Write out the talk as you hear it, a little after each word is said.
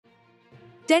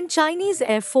10 Chinese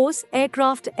Air Force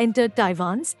aircraft entered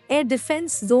Taiwan's air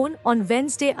defense zone on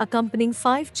Wednesday, accompanying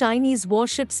 5 Chinese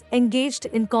warships engaged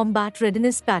in combat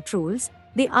readiness patrols,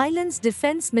 the island's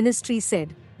defense ministry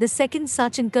said, the second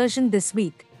such incursion this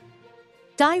week.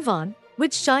 Taiwan,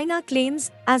 which China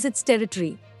claims as its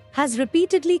territory, has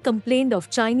repeatedly complained of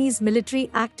Chinese military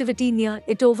activity near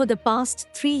it over the past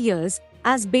 3 years,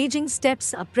 as Beijing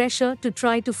steps up pressure to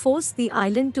try to force the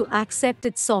island to accept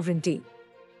its sovereignty.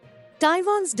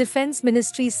 Taiwan's defense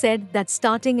ministry said that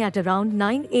starting at around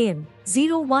 9 am,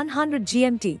 0100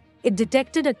 GMT, it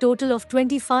detected a total of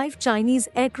 25 Chinese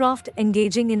aircraft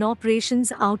engaging in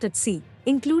operations out at sea,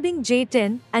 including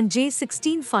J-10 and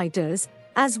J-16 fighters,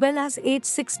 as well as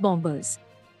H-6 bombers.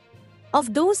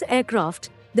 Of those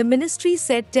aircraft, the ministry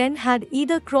said 10 had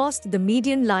either crossed the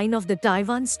median line of the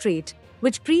Taiwan Strait,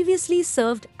 which previously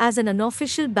served as an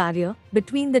unofficial barrier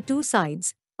between the two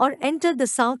sides, or entered the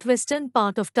southwestern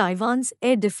part of Taiwan's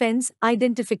Air Defense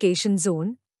Identification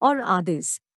Zone, or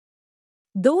ADIZ.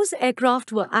 Those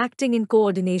aircraft were acting in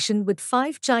coordination with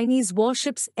 5 Chinese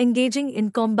warships engaging in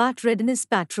combat readiness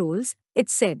patrols, it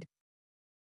said.